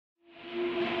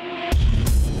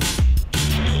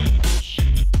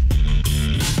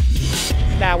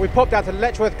we popped out to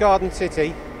Letchworth Garden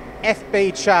City,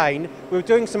 FB chain. We were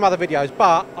doing some other videos,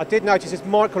 but I did notice this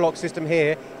MicroLoc system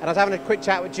here, and I was having a quick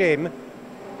chat with Jim.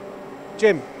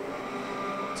 Jim,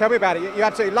 tell me about it. You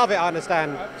absolutely love it, I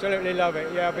understand. Absolutely love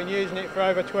it. Yeah, I've been using it for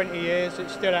over 20 years.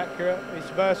 It's still accurate.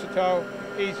 It's versatile,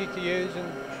 easy to use,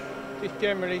 and just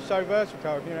generally so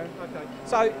versatile, you know. Okay.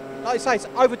 So, like you say, it's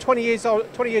over 20 years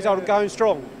old. 20 years old and going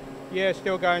strong. Yeah,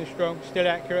 still going strong, still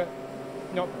accurate.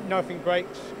 Nothing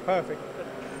breaks. Perfect.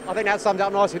 I think that sums it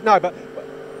up nicely. No, but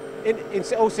in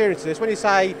all seriousness, when you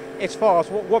say it's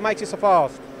fast, what makes it so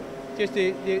fast? Just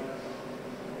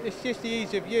it's just the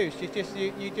ease of use. You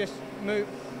just move.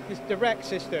 It's the rack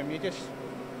system. You've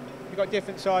got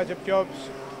different size of jobs.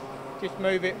 Just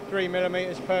move it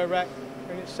 3mm per rack,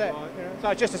 and it's set. Right. You know?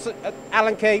 So just an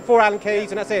Allen key, 4 Allen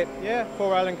keys, and that's it. Yeah,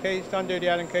 4 Allen keys. Undo the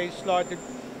Allen keys, slide the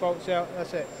bolts out.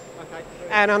 That's it. Okay.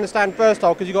 And I understand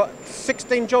versatile because you've got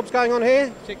 16 jobs going on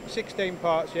here. 16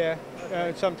 parts, yeah.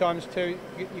 Okay. Sometimes two.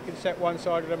 You can set one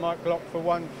side of the MicroLoc for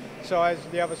one size,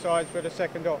 the other side for the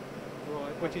second op.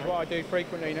 Right. Which is what I do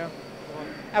frequently now.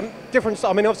 Different.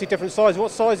 I mean, obviously different sizes.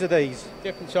 What size are these?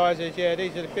 Different sizes, yeah.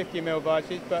 These are the 50mm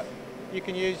vices, but you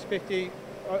can use 50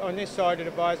 on this side of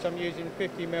the vice. I'm using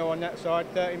 50mm on that side,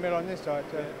 30mm on this side.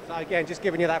 So again, just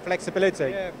giving you that flexibility.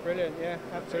 Yeah, brilliant. Yeah,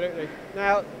 absolutely.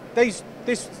 Now, this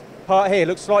part here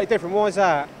looks slightly different. Why is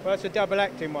that? Well, it's a double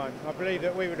acting one. I believe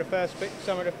that we were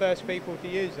some of the first people to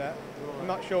use that. Right. I'm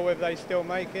not sure whether they still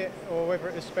make it or whether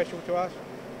it is special to us.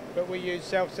 But we use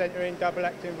self-centering,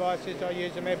 double-acting vices. I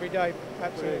use them every day,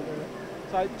 absolutely.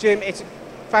 So, Jim, it's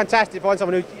fantastic to find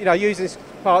someone who uses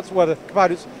the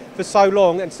components for so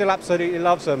long and still absolutely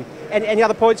loves them. Any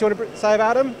other points you want to say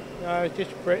about them? No,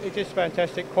 it's just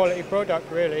fantastic quality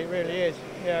product, really. It really is.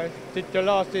 To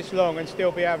last this long and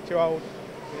still be able to hold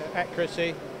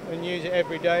accuracy and use it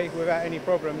every day without any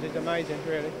problems is amazing,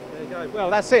 really. There you go. Well,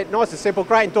 that's it. Nice and simple.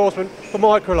 Great endorsement for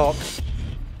MicroLoc.